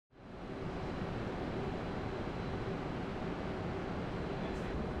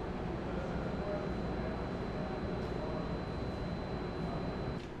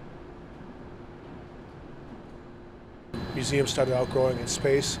museum started outgrowing its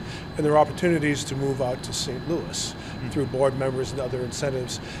space, and there were opportunities to move out to St. Louis through board members and other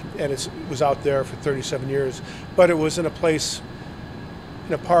incentives. And it was out there for 37 years, but it was in a place,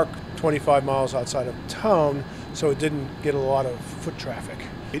 in a park 25 miles outside of town, so it didn't get a lot of foot traffic.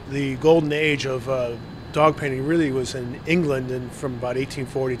 The golden age of dog painting really was in England and from about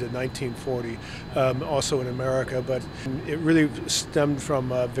 1840 to 1940, also in America, but it really stemmed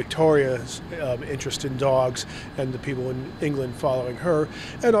from Victoria's interest in dogs and the people in England following her,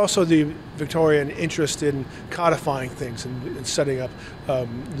 and also the Victorian interest in codifying things and setting up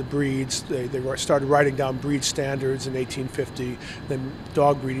the breeds. They started writing down breed standards in 1850, then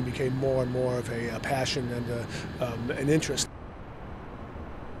dog breeding became more and more of a passion and an interest.